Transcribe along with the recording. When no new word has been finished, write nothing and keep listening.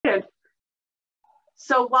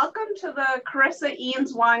So welcome to the CRRSA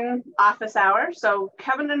EANS 1 office hour. So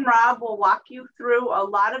Kevin and Rob will walk you through a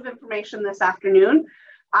lot of information this afternoon.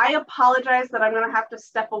 I apologize that I'm going to have to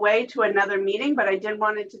step away to another meeting, but I did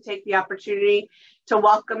wanted to take the opportunity to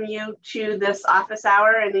welcome you to this office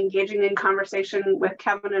hour and engaging in conversation with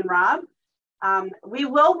Kevin and Rob. We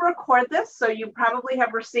will record this, so you probably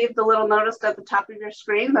have received the little notice at the top of your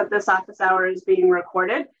screen that this office hour is being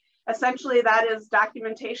recorded. Essentially, that is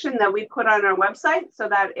documentation that we put on our website so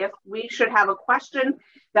that if we should have a question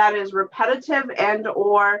that is repetitive and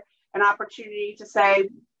or an opportunity to say,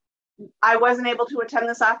 I wasn't able to attend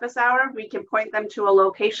this office hour, we can point them to a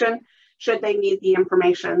location should they need the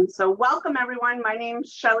information. So welcome everyone. My name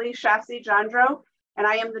is Shelley Shassy-Jandro, and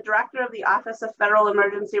I am the Director of the Office of Federal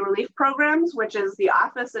Emergency Relief Programs, which is the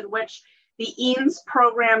office in which the EANS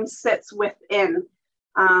program sits within.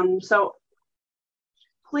 So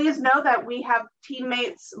please know that we have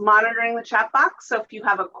teammates monitoring the chat box. So if you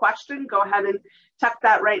have a question, go ahead and tuck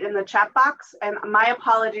that right in the chat box. And my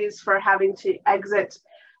apologies for having to exit,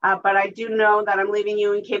 but I do know that I'm leaving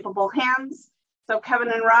you in capable hands. So Kevin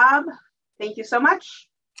and Rob, thank you so much.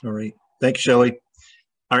 All right, thanks, Shelley.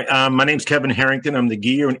 All right, my name's Kevin Harrington. I'm the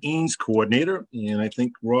Gear and EANS coordinator, and I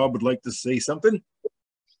think Rob would like to say something.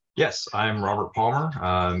 Yes, I'm Robert Palmer.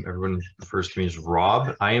 Everyone refers to me as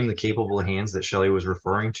Rob. I am the capable hands that Shelley was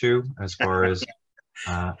referring to as far as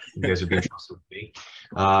you guys are being trusted with me.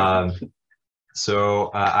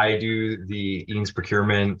 So I do the EANS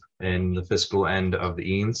procurement and the fiscal end of the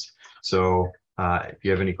EANS. So if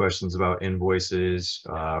you have any questions about invoices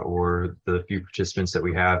or the few participants that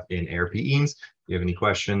we have in ARP EANS, if you have any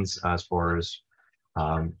questions as far as,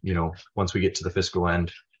 you know, once we get to the fiscal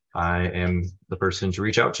end, I am the person to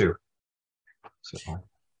reach out to. So.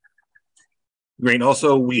 Great.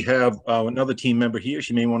 Also, we have another team member here.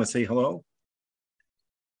 She may want to say hello.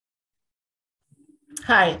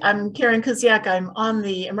 Hi, I'm Karen Kuziak. I'm on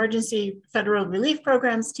the Emergency Federal Relief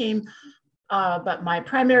Programs team, but my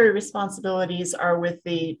primary responsibilities are with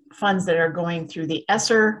the funds that are going through the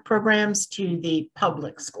ESSER programs to the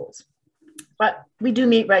public schools. But we do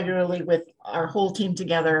meet regularly with our whole team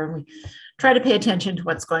together, and we try to pay attention to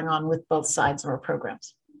what's going on with both sides of our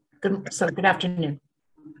programs. Good afternoon.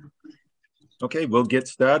 Okay, we'll get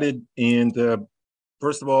started. And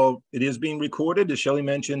first of all, it is being recorded, as Shelley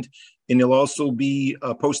mentioned, and it'll also be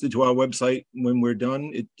posted to our website when we're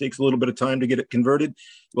done. It takes a little bit of time to get it converted.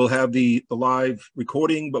 We'll have the live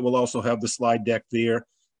recording, but we'll also have the slide deck there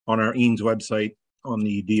on our EANS website on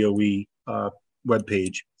the DOE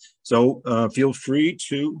webpage. So feel free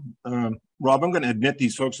to, Rob, I'm going to admit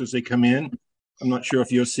these folks as they come in. I'm not sure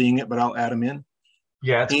if you're seeing it, but I'll add them in.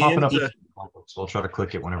 Yeah, it's popping up. So I'll try to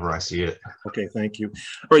click it whenever I see it. Okay, thank you.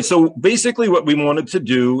 All right, so basically what we wanted to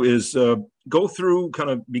do is go through kind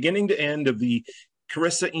of beginning to end of the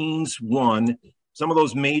CRRSA EANS 1, some of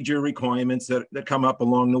those major requirements that come up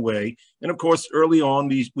along the way. And of course, early on,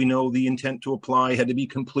 we know the intent to apply had to be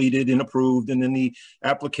completed and approved, and then the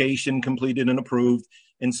application completed and approved,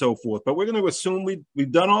 and so forth. But we're going to assume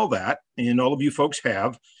we've done all that, and all of you folks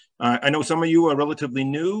have. I know some of you are relatively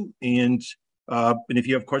new, and if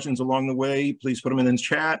you have questions along the way, please put them in the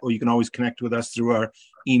chat, or you can always connect with us through our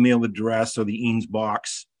email address or the EANS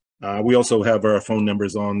box. We also have our phone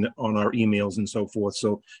numbers on our emails and so forth.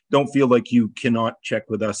 So don't feel like you cannot check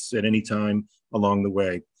with us at any time along the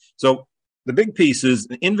way. So the big piece is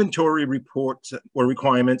the inventory reports or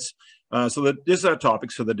requirements. So that this is our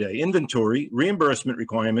topics for the day: inventory, reimbursement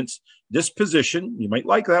requirements, disposition, you might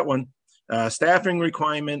like that one, staffing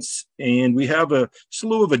requirements, and we have a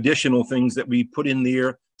slew of additional things that we put in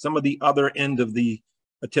there, some of the other end of a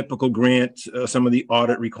typical grant, some of the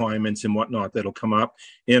audit requirements and whatnot that'll come up.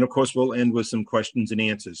 And of course, we'll end with some questions and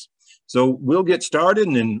answers. So we'll get started,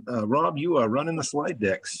 and Rob, you are running the slide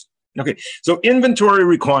decks. Okay, so inventory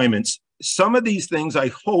requirements. Some of these things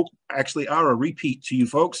I hope actually are a repeat to you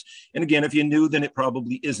folks. And again, if you're new, then it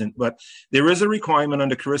probably isn't. But there is a requirement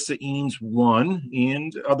under CRRSA EANS 1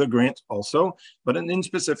 and other grants also. But in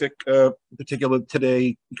specific, particular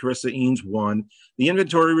today, CRRSA EANS 1, the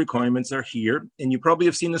inventory requirements are here. And you probably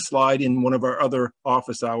have seen the slide in one of our other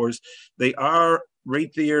office hours. They are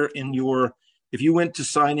right there in your, if you went to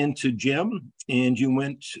sign into GEM and you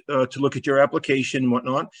went to look at your application and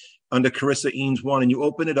whatnot, under CRRSA EANS 1, and you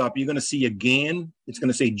open it up, you're going to see a GAN. It's going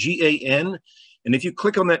to say GAN. And if you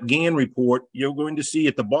click on that GAN report, you're going to see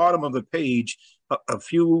at the bottom of the page a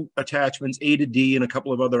few attachments, A to D, and a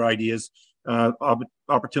couple of other ideas,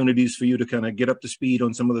 opportunities for you to kind of get up to speed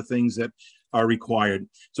on some of the things that are required.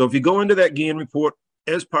 So if you go into that GAN report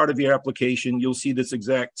as part of your application, you'll see this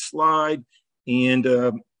exact slide and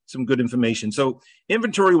some good information. So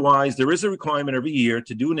inventory wise, there is a requirement every year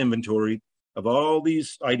to do an inventory of all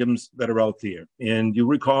these items that are out there. And you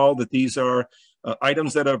recall that these are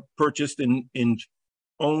items that are purchased and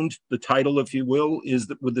owned, the title, if you will,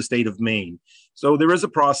 is with the state of Maine. So there is a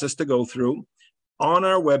process to go through. On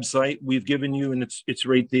our website, we've given you, and it's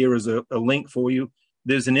right there as a link for you.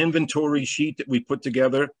 There's an inventory sheet that we put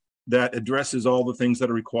together that addresses all the things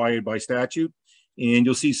that are required by statute. And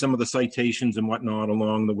you'll see some of the citations and whatnot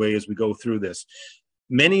along the way as we go through this.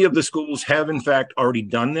 Many of the schools have, in fact, already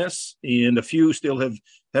done this, and a few still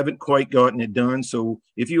haven't quite gotten it done. So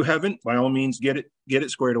if you haven't, by all means, get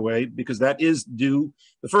it squared away, because that is due.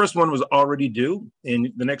 The first one was already due,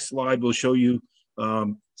 and the next slide will show you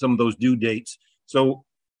some of those due dates. So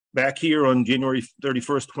back here on January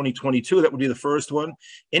 31st, 2022, that would be the first one.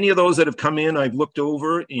 Any of those that have come in, I've looked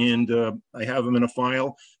over, and I have them in a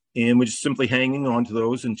file, and we're just simply hanging on to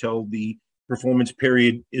those until the performance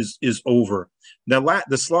period is over. Now,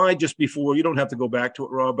 the slide just before, you don't have to go back to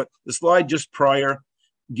it, Rob, but the slide just prior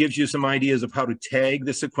gives you some ideas of how to tag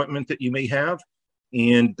this equipment that you may have,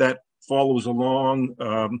 and that follows along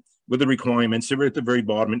with the requirements. They're at the very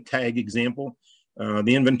bottom, and tag example.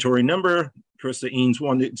 The inventory number, CRRSA EANS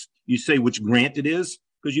 1, you say which grant it is,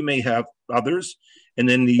 because you may have others. And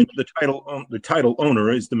then the title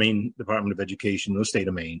owner is the Maine Department of Education, the state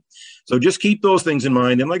of Maine. So just keep those things in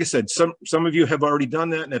mind. And like I said, some of you have already done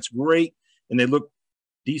that, and that's great, and they look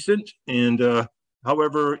decent. And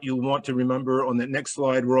however, you'll want to remember on that next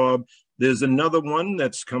slide, Rob, there's another one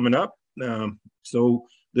that's coming up. So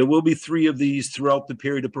there will be 3 of these throughout the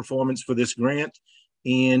period of performance for this grant.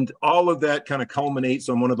 And all of that kind of culminates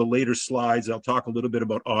on one of the later slides. I'll talk a little bit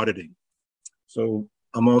about auditing. So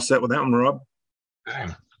I'm all set with that one, Rob.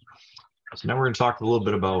 Okay. So now we're going to talk a little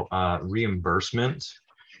bit about reimbursement.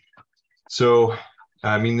 So,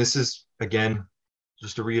 I mean, this is, again,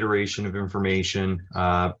 just a reiteration of information,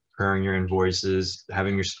 preparing your invoices,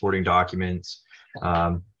 having your supporting documents,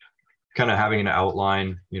 kind of having an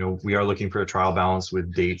outline. You know, we are looking for a trial balance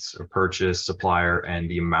with dates of purchase, supplier, and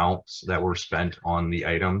the amounts that were spent on the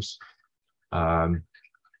items.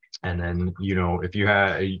 And then, you know, if you're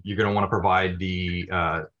going to want to provide the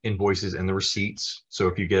invoices and the receipts. So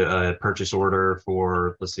if you get a purchase order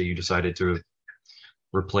for, let's say you decided to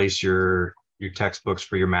replace your textbooks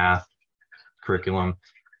for your math curriculum,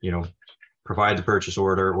 you know, provide the purchase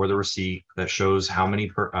order or the receipt that shows how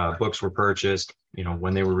many books were purchased, you know,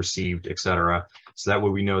 when they were received, etc. So that way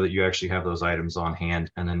we know that you actually have those items on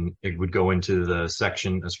hand. And then it would go into the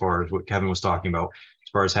section as far as what Kevin was talking about, as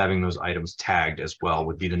far as having those items tagged as well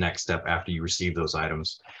would be the next step after you receive those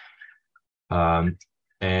items.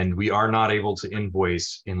 And we are not able to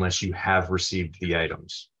invoice unless you have received the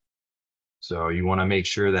items. So you want to make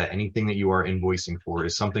sure that anything that you are invoicing for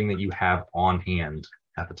is something that you have on hand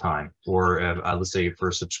at the time, or let's say for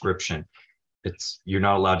a subscription, you're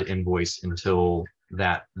not allowed to invoice until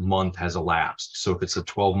that month has elapsed. So if it's a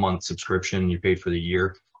 12-month subscription, you paid for the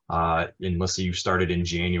year, and let's say you started in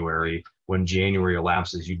January, when January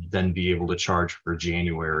elapses, you'd then be able to charge for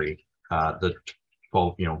January, the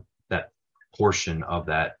 12, you know, that portion of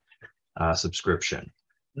that subscription.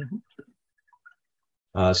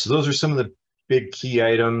 Mm-hmm. So those are some of the big key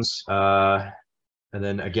items. And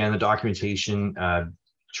then again, the documentation,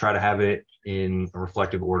 try to have it in a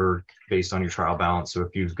reflective order based on your trial balance. So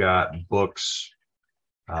if you've got books,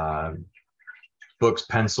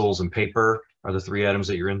 pencils, and paper are the 3 items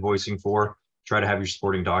that you're invoicing for, try to have your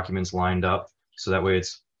supporting documents lined up. So that way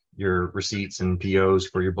it's your receipts and POs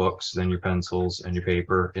for your books, then your pencils and your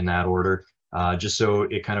paper in that order, just so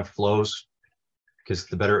it kind of flows. Because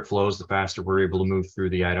the better it flows, the faster we're able to move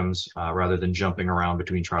through the items rather than jumping around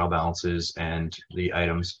between trial balances and the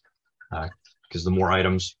items. Because the more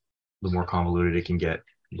items, the more convoluted it can get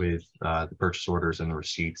with the purchase orders and the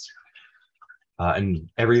receipts. And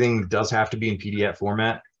everything does have to be in PDF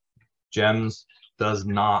format. GEMS does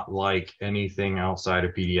not like anything outside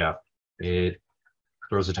of PDF. It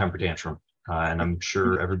throws a temper tantrum. And I'm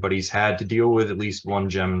sure everybody's had to deal with at least one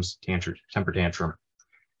GEMS temper tantrum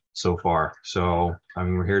so far. So I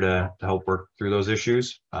mean, we're here to help work through those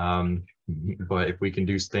issues. But if we can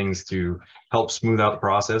do things to help smooth out the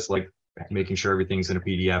process, like making sure everything's in a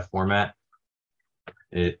PDF format,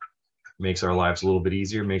 it makes our lives a little bit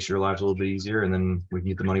easier, makes your lives a little bit easier, and then we can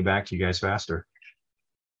get the money back to you guys faster.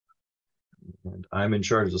 And I'm in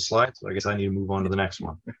charge of the slides, so I guess I need to move on to the next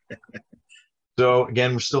one. So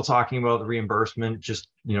again, we're still talking about the reimbursement, just,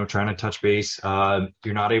 you know, trying to touch base.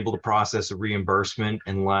 You're not able to process a reimbursement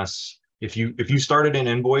unless, if you started an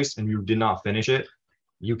invoice and you did not finish it,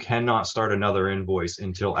 you cannot start another invoice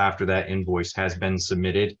until after that invoice has been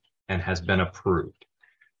submitted and has been approved.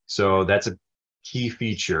 So that's a key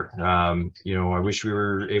feature. You know, I wish we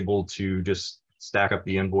were able to just stack up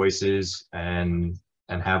the invoices and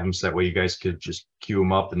have them so that way you guys could just queue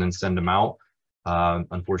them up and then send them out.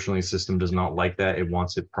 Unfortunately, the system does not like that. It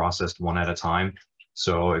wants it processed one at a time.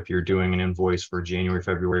 So if you're doing an invoice for January,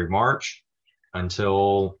 February, March,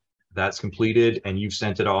 until that's completed and you've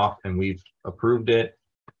sent it off and we've approved it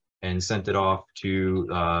and sent it off to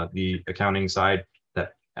the accounting side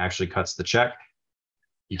that actually cuts the check,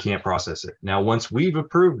 you can't process it. Now, once we've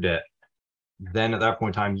approved it, then at that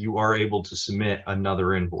point in time, you are able to submit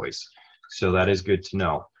another invoice. So that is good to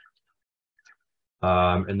know.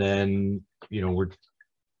 And then, you know, we're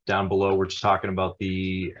down below, we're just talking about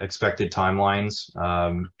the expected timelines.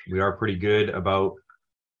 We are pretty good about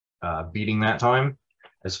beating that time.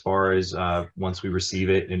 As far as once we receive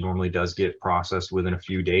it, it normally does get processed within a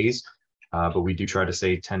few days. But we do try to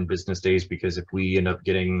say 10 business days, because if we end up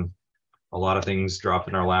getting a lot of things dropped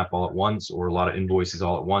in our lap all at once, or a lot of invoices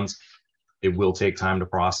all at once, it will take time to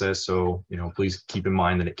process. So, you know, please keep in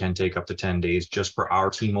mind that it can take up to 10 days just for our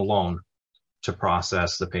team alone to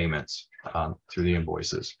process the payments through the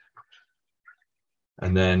invoices.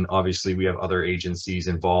 And then obviously we have other agencies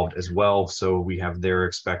involved as well. So we have their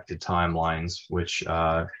expected timelines, which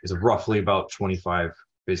is roughly about 25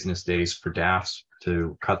 business days for DAFs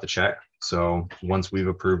to cut the check. So once we've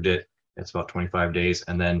approved it, it's about 25 days.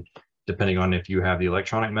 And then depending on if you have the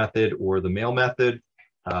electronic method or the mail method,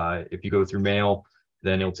 if you go through mail,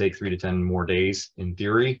 then it'll take 3 to 10 more days in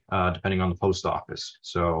theory, depending on the post office.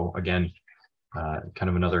 So again, kind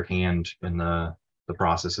of another hand in the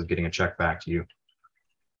process of getting a check back to you.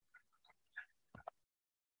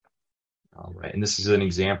 All right, and this is an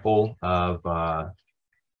example of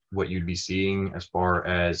what you'd be seeing as far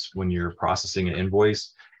as when you're processing an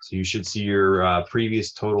invoice. So you should see your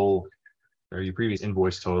previous total, or your previous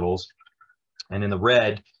invoice totals. And in the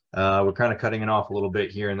red, we're kind of cutting it off a little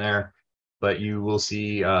bit here and there, but you will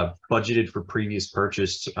see budgeted for previous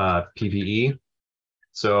purchased PPE.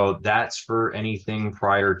 So that's for anything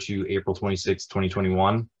prior to April 26,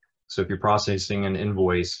 2021. So if you're processing an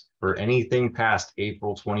invoice for anything past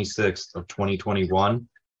April 26th of 2021,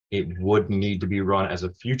 it would need to be run as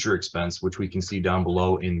a future expense, which we can see down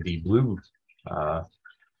below in the blue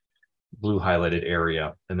highlighted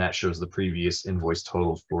area. And that shows the previous invoice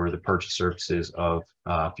totals for the purchase services of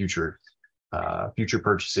future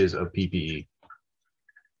purchases of PPE.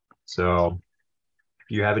 So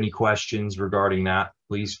if you have any questions regarding that,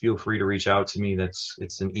 please feel free to reach out to me.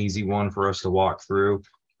 It's an easy one for us to walk through.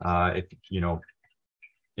 If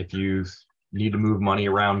you need to move money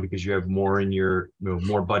around because you have more in your,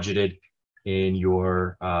 more budgeted in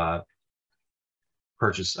your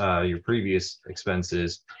purchase, your previous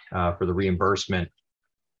expenses for the reimbursement,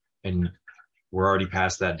 and we're already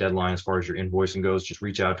past that deadline as far as your invoicing goes, just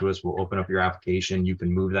reach out to us. We'll open up your application. You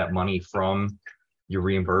can move that money from your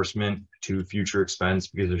reimbursement to future expense,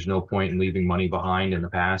 because there's no point in leaving money behind in the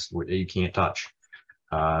past that you can't touch.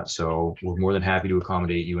 So we're more than happy to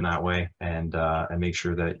accommodate you in that way, and make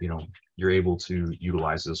sure that you're able to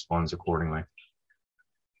utilize those funds accordingly.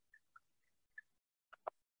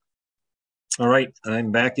 All right,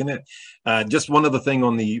 I'm back in it. Just one other thing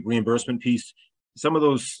on the reimbursement piece. Some of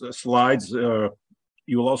those slides,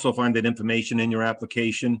 you will also find that information in your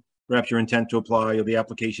application, perhaps your intent to apply or the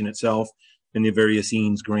application itself, and the various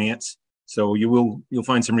EANS grants. So you'll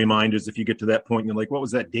find some reminders if you get to that point and you're like, what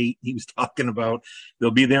was that date he was talking about?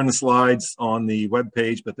 They'll be there in the slides on the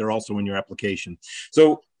webpage, but they're also in your application.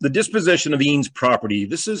 So the disposition of EANS property,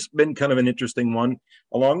 this has been kind of an interesting one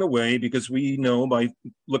along the way, because we know by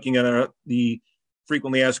looking at the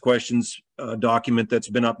frequently asked questions document that's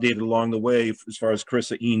been updated along the way as far as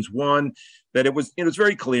CRRSA EANS 1, that it was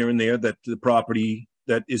very clear in there that the property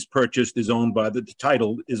that is purchased is owned by the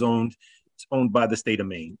title is owned by the state of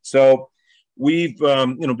Maine. So we've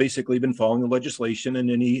basically been following the legislation and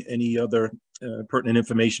any other pertinent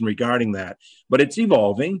information regarding that, but it's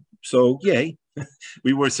evolving. So yay.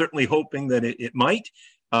 We were certainly hoping that it might.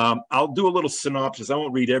 I'll do a little synopsis. I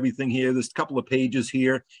won't read everything here. There's a couple of pages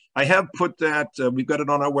here. I have put that, we've got it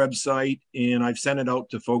on our website, and I've sent it out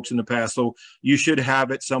to folks in the past. So you should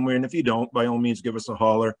have it somewhere. And if you don't, by all means, give us a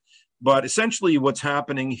holler. But essentially what's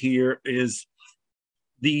happening here is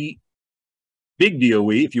the big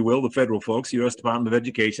DOE, if you will, the federal folks, U.S. Department of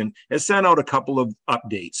Education, has sent out a couple of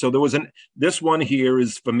updates. So there was this one here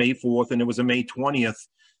is for May 4th, and there was a May 20th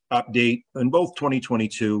update in both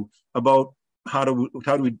 2022 about how do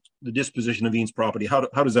we the disposition of EANS property, how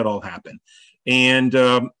does that all happen? And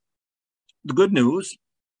the good news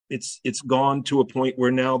it's gone to a point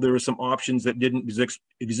where now there are some options that didn't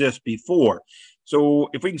exist before. So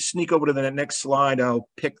if we can sneak over to the next slide, I'll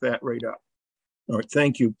pick that right up. All right,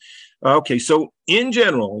 thank you. Okay, so in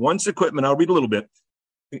general, once equipment, I'll read a little bit.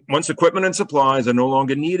 Once equipment and supplies are no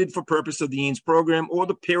longer needed for purpose of the EANS program or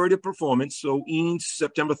the period of performance, so EANS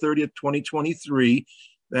September 30th, 2023,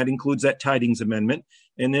 that includes that tidings amendment,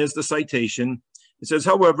 and there's the citation. It says,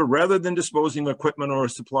 however, rather than disposing of equipment or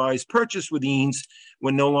supplies purchased with EANS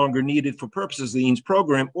when no longer needed for purposes of the EANS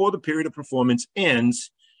program or the period of performance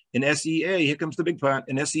ends, an SEA, here comes the big part,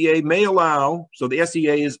 an SEA may allow, so the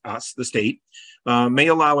SEA is us, the state, may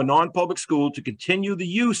allow a non-public school to continue to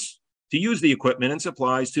use the equipment and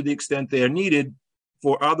supplies to the extent they are needed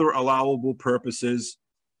for other allowable purposes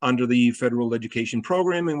under the federal education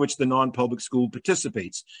program in which the non-public school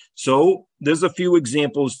participates. So there's a few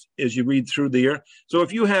examples as you read through there. So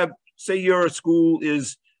if you have, say your school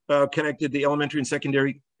is connected to the Elementary and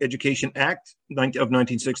Secondary Education Act of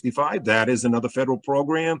 1965, that is another federal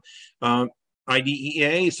program.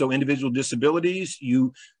 IDEA, so individual disabilities,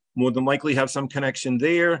 you more than likely have some connection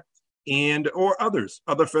there, and or other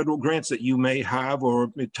federal grants that you may have,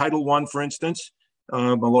 or Title I, for instance.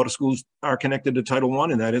 A lot of schools are connected to Title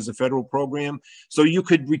I, and that is a federal program. So you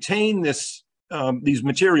could retain this, these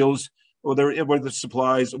materials, or the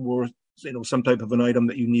supplies, or some type of an item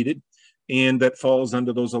that you needed, and that falls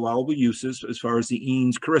under those allowable uses. As far as the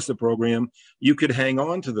EANS CRRSA program, you could hang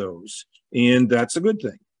on to those, and that's a good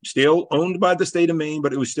thing. Still owned by the state of Maine,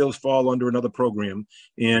 but it would still fall under another program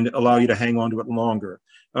and allow you to hang on to it longer.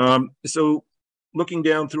 So looking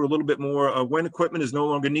down through a little bit more, when equipment is no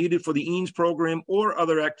longer needed for the EANS program or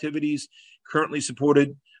other activities currently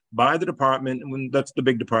supported by the department, and when that's the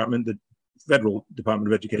big department, the Federal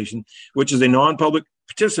Department of Education, which is a non-public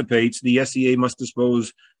participates, the SEA must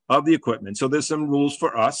dispose of the equipment. So there's some rules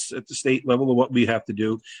for us at the state level of what we have to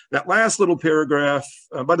do. That last little paragraph,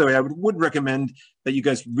 by the way, I would recommend that you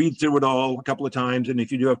guys read through it all a couple of times. And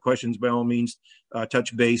if you do have questions, by all means,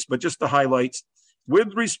 touch base. But just the highlights,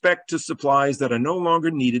 with respect to supplies that are no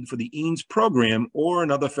longer needed for the EANS program or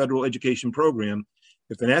another federal education program,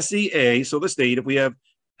 if an SEA, so the state, if we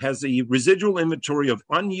has a residual inventory of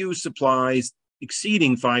unused supplies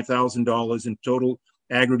exceeding $5,000 in total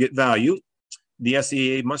aggregate value, the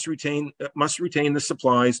SEA must retain the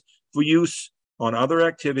supplies for use on other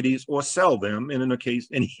activities or sell them. And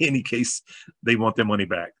in any case, they want their money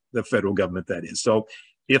back, the federal government, that is. So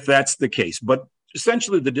if that's the case, but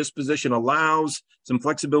essentially the disposition allows some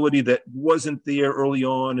flexibility that wasn't there early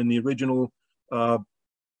on in the original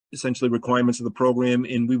essentially requirements of the program,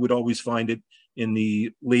 and we would always find it in the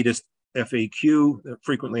latest FAQ,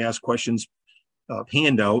 frequently asked questions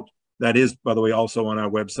handout. That is, by the way, also on our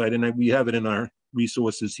website, and we have it in our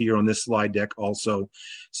resources here on this slide deck also.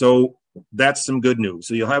 So that's some good news.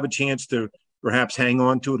 So you'll have a chance to perhaps hang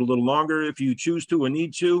on to it a little longer if you choose to or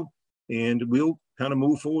need to, and we'll kind of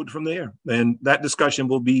move forward from there. And that discussion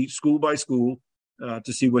will be school by school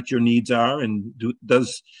to see what your needs are, and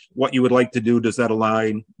does what you would like to do, does that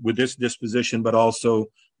align with this disposition, but also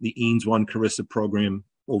the EANS 1 CRRSA program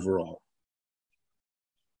overall.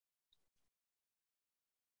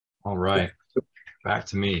 All right, back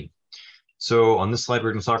to me. So on this slide,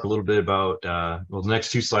 we're going to talk a little bit about, well, the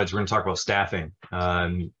next two slides, we're going to talk about staffing.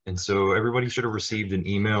 And so everybody should have received an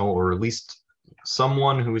email, or at least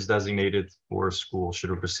someone who is designated for a school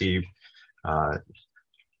should have received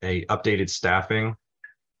a updated staffing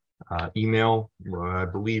email, I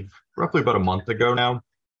believe roughly about a month ago now.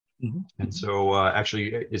 Mm-hmm. And so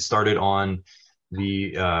actually it started on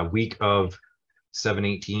the week of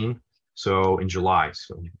 7/18, so in July,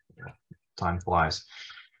 so time flies.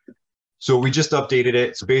 So we just updated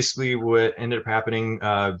it. So basically what ended up happening,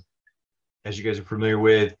 as you guys are familiar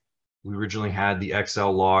with, we originally had the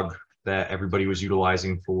Excel log that everybody was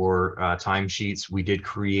utilizing for timesheets. We did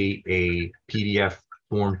create a PDF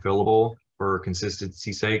form fillable for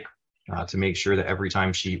consistency's sake to make sure that every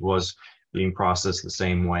timesheet was being processed the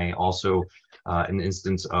same way. Also, in the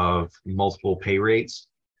instance of multiple pay rates.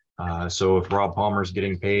 So if Rob Palmer's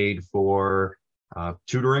getting paid for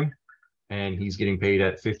tutoring, and he's getting paid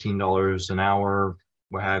at $15 an hour,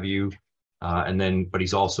 what have you, but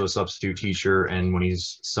he's also a substitute teacher, and when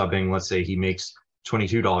he's subbing, let's say he makes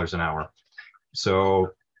 $22 an hour.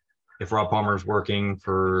 So if Rob Palmer's working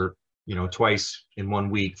for, twice in 1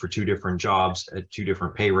 week for two different jobs at two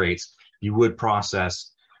different pay rates, you would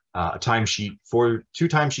process a timesheet for two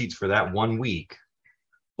timesheets for that 1 week,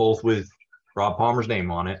 both with Rob Palmer's name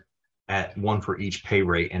on it, at one for each pay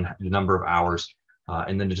rate and the number of hours.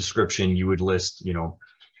 And then the description, you would list,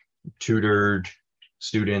 tutored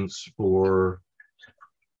students for,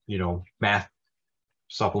 math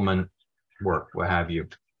supplement work, what have you.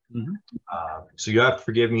 Mhm. So you have to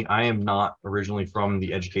forgive me. I am not originally from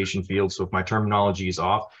the education field. So if my terminology is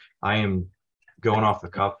off, I am going off the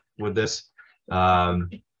cuff with this.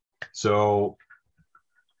 So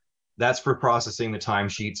that's for processing the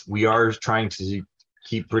timesheets. We are trying to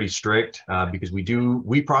keep pretty strict because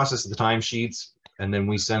we process the timesheets and then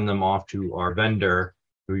we send them off to our vendor,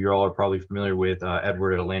 who you all are probably familiar with,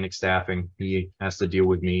 Edward at Atlantic Staffing. He has to deal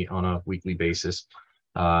with me on a weekly basis.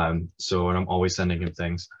 And I'm always sending him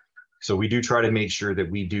things. So we do try to make sure that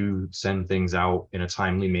we do send things out in a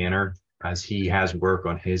timely manner, as he has work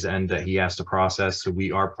on his end that he has to process. So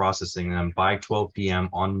we are processing them by 12 p.m.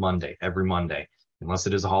 on Monday, every Monday, unless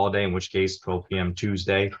it is a holiday, in which case 12 p.m.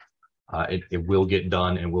 Tuesday, it will get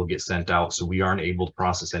done and will get sent out. So we aren't able to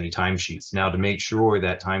process any timesheets. Now, to make sure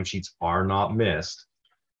that timesheets are not missed,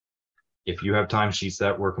 if you have timesheets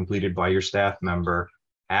that were completed by your staff member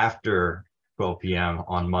after 12 p.m.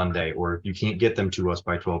 on Monday, or if you can't get them to us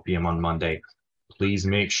by 12 p.m. on Monday, please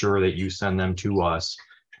make sure that you send them to us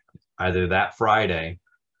either that Friday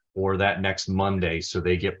or that next Monday, so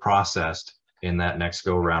they get processed in that next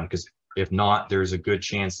go around. Because if not, there's a good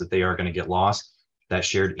chance that they are going to get lost. That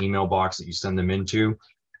shared email box that you send them into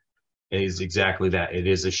is exactly that. It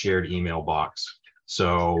is a shared email box.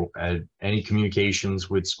 So any communications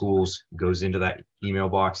with schools goes into that email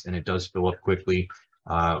box, and it does fill up quickly.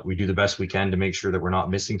 We do the best we can to make sure that we're not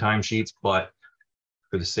missing timesheets, but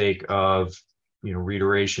for the sake of,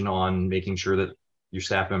 reiteration on making sure that your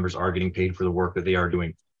staff members are getting paid for the work that they are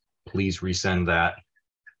doing, please resend that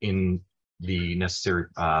in the necessary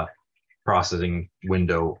processing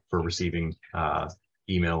window for receiving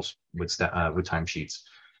emails with timesheets.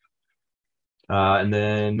 And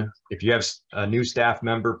then if you have a new staff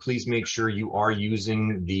member, please make sure you are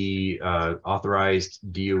using the authorized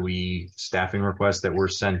DOE staffing requests that were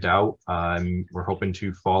sent out. We're hoping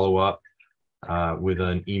to follow up with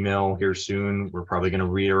an email here soon. We're probably going to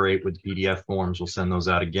reiterate with PDF forms. We'll send those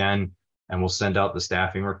out again, and we'll send out the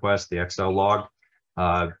staffing request, the Excel log.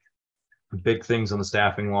 Big things on the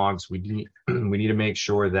staffing logs. We need to make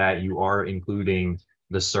sure that you are including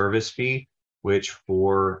the service fee, which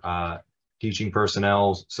for teaching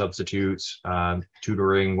personnel, substitutes,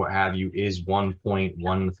 tutoring, what have you, is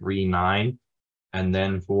 1.139. And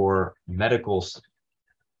then for medical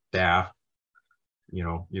staff,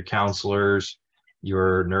 your counselors,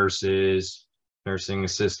 your nurses, nursing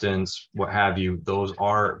assistants, what have you, those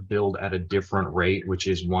are billed at a different rate, which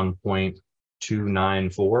is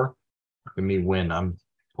 1.294. Look at me win. I'm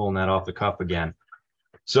pulling that off the cuff again.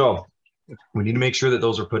 So we need to make sure that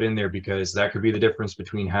those are put in there, because that could be the difference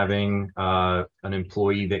between having an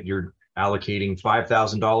employee that you're allocating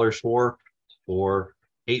 $5,000 for or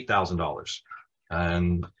 $8,000.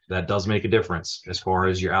 And that does make a difference as far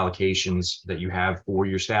as your allocations that you have for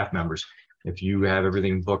your staff members. If you have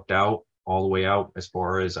everything booked out all the way out, as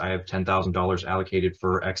far as I have $10,000 allocated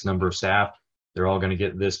for X number of staff, they're all going to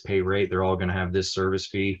get this pay rate. They're all going to have this service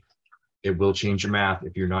fee. It will change your math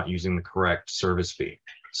if you're not using the correct service fee.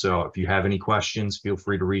 So if you have any questions, feel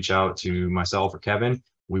free to reach out to myself or Kevin.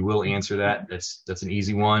 We will answer that. That's an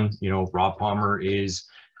easy one. Rob Palmer is,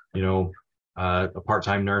 a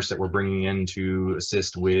part-time nurse that we're bringing in to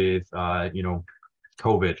assist with,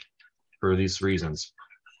 COVID for these reasons.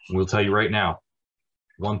 We'll tell you right now,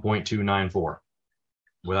 1.294,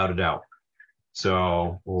 without a doubt.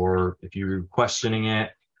 So, or if you're questioning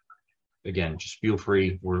it, again, just feel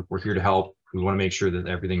free. We're here to help. We want to make sure that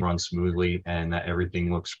everything runs smoothly and that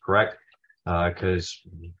everything looks correct, because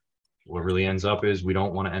what really ends up is we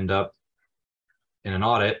don't want to end up in an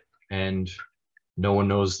audit and no one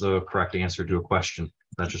knows the correct answer to a question.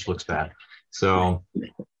 That just looks bad. So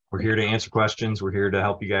we're here to answer questions. We're here to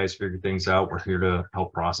help you guys figure things out. We're here to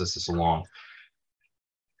help process this along.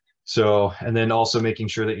 So, and then also making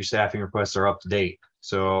sure that your staffing requests are up to date.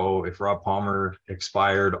 So if Rob Palmer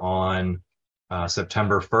expired on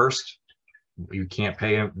September 1st, you can't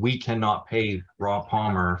pay him. We cannot pay Rob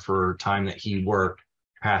Palmer for time that he worked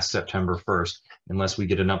past September 1st unless we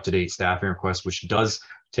get an up-to-date staffing request, which does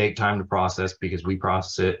take time to process because we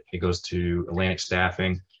process it. It goes to Atlantic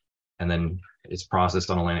Staffing, and then it's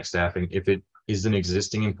processed on Atlantic Staffing. If it is an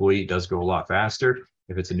existing employee, it does go a lot faster.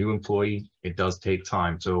 If it's a new employee, it does take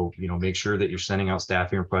time. So, make sure that you're sending out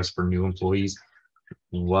staffing requests for new employees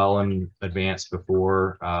well in advance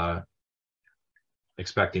before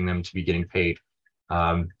expecting them to be getting paid.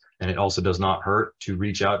 And it also does not hurt to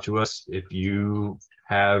reach out to us if you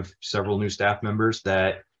have several new staff members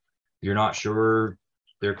that you're not sure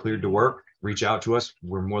they're cleared to work. Reach out to us.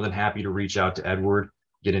 We're more than happy to reach out to Edward,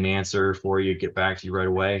 get an answer for you, get back to you right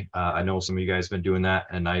away. I know some of you guys have been doing that,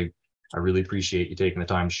 and I I really appreciate you taking the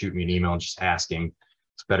time to shoot me an email and just asking.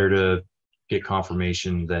 It's better to get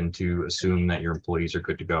confirmation than to assume that your employees are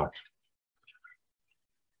good to go.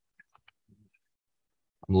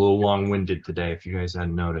 I'm a little long-winded today, if you guys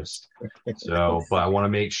hadn't noticed. So, but I want to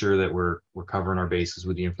make sure that we're covering our bases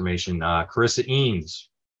with the information. CRRSA EANS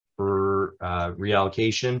for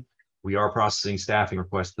reallocation. We are processing staffing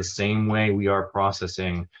requests the same way we are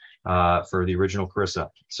processing for the original CRRSA.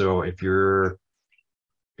 So if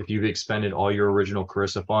you've expended all your original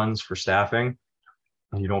CRRSA funds for staffing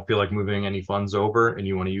and you don't feel like moving any funds over and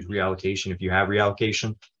you want to use reallocation, if you have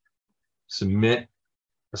reallocation, submit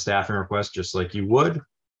a staffing request just like you would.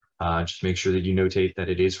 Just make sure that you notate that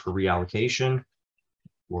it is for reallocation.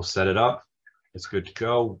 We'll set it up. It's good to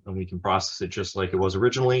go, and we can process it just like it was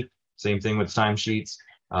originally. Same thing with timesheets.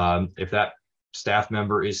 If that staff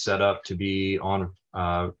member is set up to be on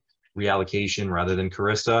reallocation rather than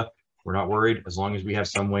CRRSA, we're not worried. As long as we have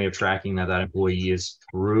some way of tracking that that employee is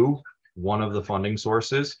through one of the funding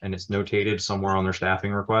sources and it's notated somewhere on their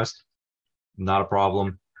staffing request, not a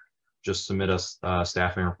problem. Just submit a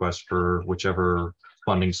staffing request for whichever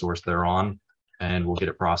funding source they're on, and we'll get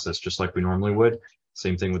it processed just like we normally would.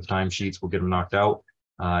 Same thing with timesheets. We'll get them knocked out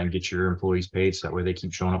and get your employees paid so that way they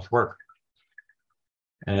keep showing up to work.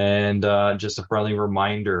 And just a friendly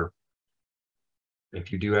reminder,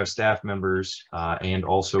 if you do have staff members and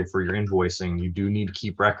also for your invoicing, you do need to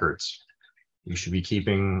keep records. You should be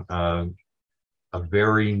keeping a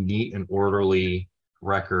very neat and orderly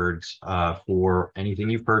records for anything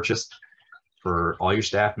you've purchased, for all your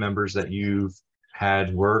staff members that you've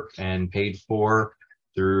had work and paid for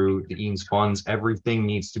through the EANS funds. Everything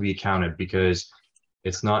needs to be accounted, because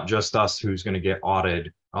it's not just us who's going to get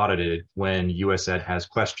audited when USAID has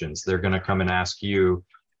questions. They're going to come and ask you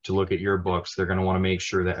to look at your books. They're going to want to make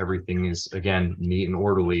sure that everything is, again, neat and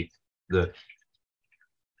orderly. The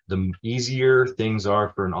easier things are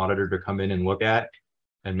for an auditor to come in and look at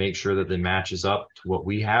and make sure that it matches up to what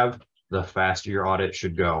we have, the faster your audit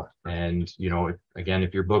should go. And, you know, again,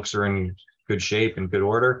 if your books are in good shape and good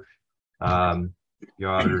order, your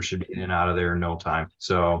auditor should be in and out of there in no time.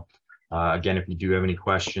 So again, if you do have any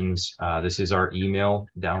questions, this is our email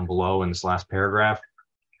down below in this last paragraph.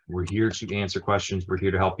 We're here to answer questions. We're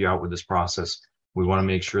here to help you out with this process. We want to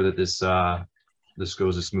make sure that this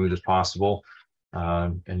goes as smooth as possible,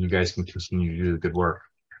 and you guys can continue to do the good work.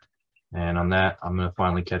 And on that, I'm going to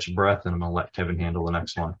finally catch a breath, and I'm going to let Kevin handle the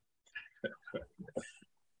next one.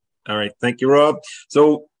 All right. Thank you, Rob.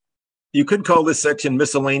 So you could call this section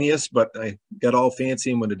miscellaneous, but I got all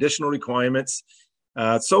fancy and with additional requirements.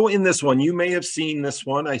 So in this one, you may have seen this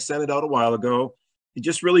one. I sent it out a while ago.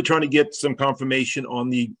 Just really trying to get some confirmation on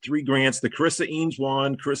the 3 grants, the CRRSA EANS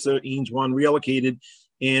 1, CRRSA EANS 1 reallocated,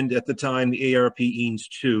 and at the time, the ARP EANS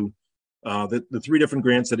 2, the 3 different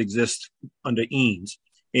grants that exist under EANS.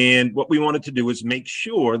 And what we wanted to do is make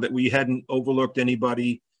sure that we hadn't overlooked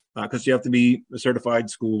anybody, because you have to be a certified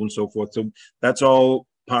school and so forth. So that's all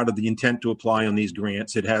part of the intent to apply on these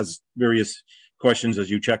grants. It has various questions as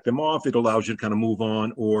you check them off. It allows you to kind of move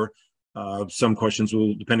on, or some questions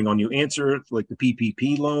will, depending on your answer, like the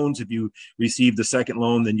PPP loans. If you receive the second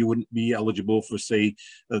loan, then you wouldn't be eligible for, say,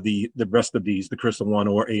 the rest of these, the CRRSA 1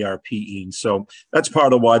 or ARP EANS. So that's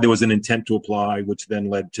part of why there was an intent to apply, which then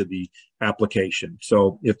led to the application.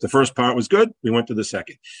 So if the first part was good, we went to the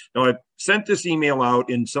second. Now, I sent this email out,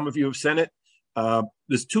 and some of you have sent it.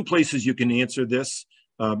 There's 2 places you can answer this.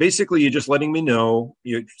 Basically, you're just letting me know,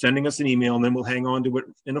 you're sending us an email, and then we'll hang on to it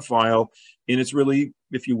in a file. And it's really,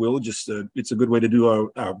 if you will, just it's a good way to do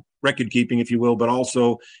our record keeping, if you will, but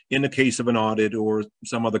also in the case of an audit or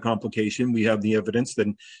some other complication, we have the evidence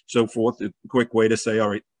and so forth. A quick way to say, all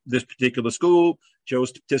right, this particular school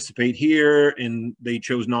chose to participate here and they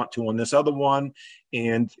chose not to on this other one.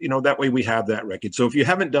 And, you know, that way we have that record. So if you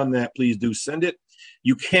haven't done that, please do send it.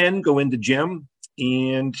 You can go into GEM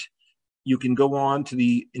and you can go on to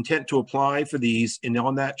the intent to apply for these. And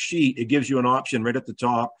on that sheet, it gives you an option right at the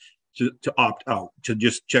top to opt out, to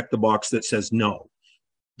just check the box that says no.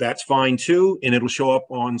 That's fine too. And it'll show up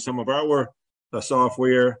on some of our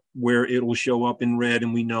software where it will show up in red.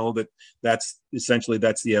 And we know that that's essentially,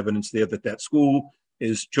 that's the evidence there that that school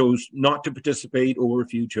chose not to participate, or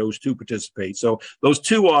if you chose to participate. So those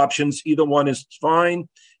 2 options, either one is fine.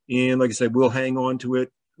 And like I said, we'll hang on to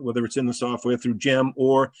it, whether it's in the software through GEM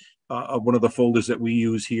or one of the folders that we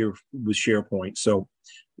use here with SharePoint. So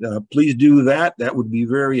please do that. That would be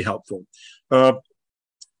very helpful. A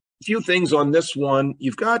few things on this one.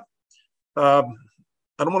 You've got, I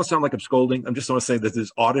don't want to sound like I'm scolding. I'm just want to say that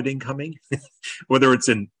there's auditing coming, whether it's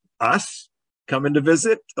in us coming to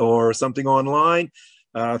visit or something online.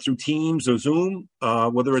 through Teams or Zoom,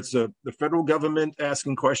 whether it's the federal government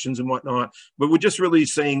asking questions and whatnot. But we're just really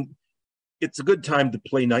saying it's a good time to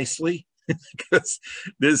play nicely because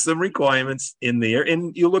there's some requirements in there.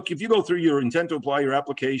 And you look, if you go through your intent to apply, your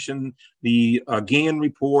application, the GAN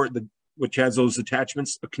report, which has those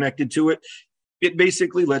attachments connected to it, it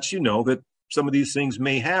basically lets you know that some of these things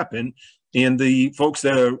may happen. And the folks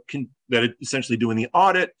that are essentially doing the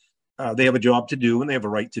audit, they have a job to do and they have a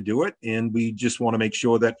right to do it. And we just want to make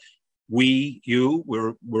sure that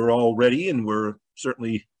we're all ready and we're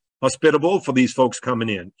certainly hospitable for these folks coming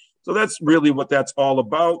in. So that's really what that's all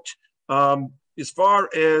about. As far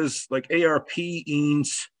as like ARP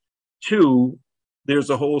EANS 2, there's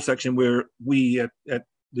a whole section where we at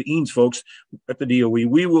the EANS folks at the DOE,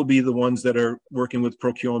 we will be the ones that are working with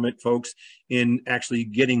procurement folks in actually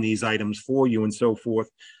getting these items for you and so forth.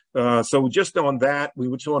 So just on that, we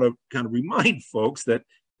would sort of kind of remind folks that,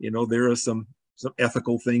 you know, there are some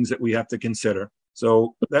ethical things that we have to consider.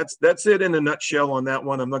 So that's it in a nutshell on that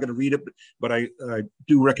one. I'm not going to read it, but I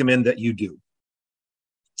do recommend that you do.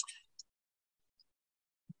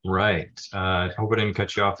 Right. Hope I didn't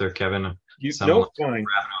cut you off there, Kevin. No, fine.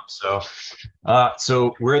 Wrap up.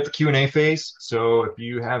 So we're at the Q&A phase. So if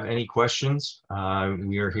you have any questions,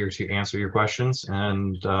 we are here to answer your questions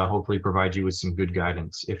and hopefully provide you with some good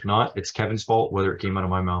guidance. If not, it's Kevin's fault, whether it came out of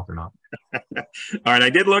my mouth or not. All right. I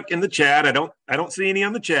did look in the chat. I don't see any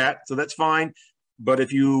on the chat, so that's fine. But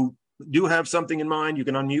if you do have something in mind, you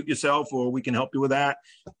can unmute yourself or we can help you with that.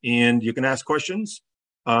 And you can ask questions.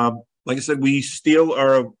 Like I said, we still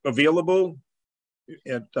are available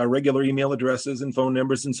at our regular email addresses and phone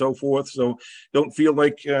numbers and so forth. So don't feel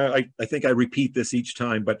like, I think I repeat this each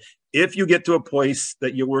time, but if you get to a place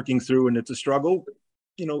that you're working through and it's a struggle,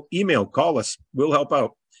 you know, email, call us, we'll help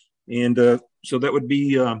out. And so that would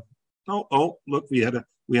be, oh, look, we had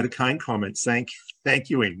a kind comment. Thank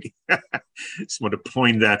you, Amy. Just want to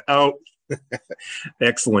point that out.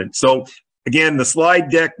 Excellent. So again, the slide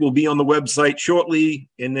deck will be on the website shortly.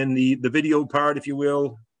 And then the video part, if you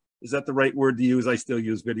will, is that the right word to use? I still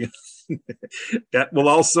use video. That will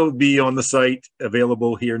also be on the site,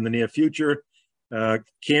 available here in the near future.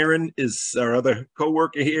 Karen is our other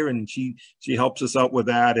co-worker here, and she helps us out with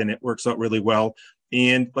that, and it works out really well.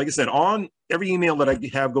 And like I said, on every email that I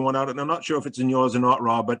have going out, and I'm not sure if it's in yours or not,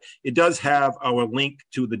 Rob, but it does have our link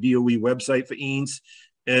to the DOE website for EANS.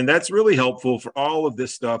 And that's really helpful for all of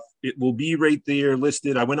this stuff. It will be right there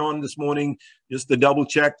listed. I went on this morning just to double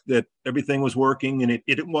check that everything was working, and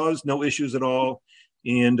it was, no issues at all.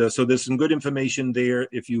 And so there's some good information there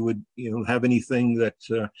if you would, you know, have anything that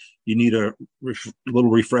you need a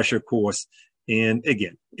little refresher course. And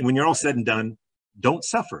again, when you're all said and done, don't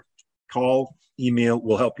suffer. Call, email,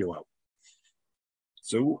 will help you out.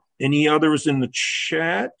 So any others in the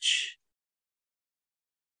chat?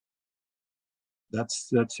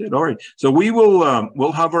 That's it. All right. So we will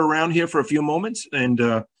we'll hover around here for a few moments,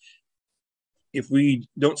 and if we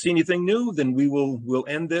don't see anything new, then we'll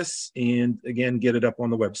end this and again get it up on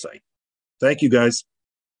the website. Thank you, guys.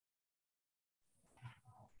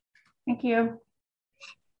 Thank you.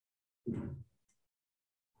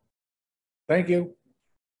 Thank you.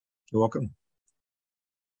 You're welcome.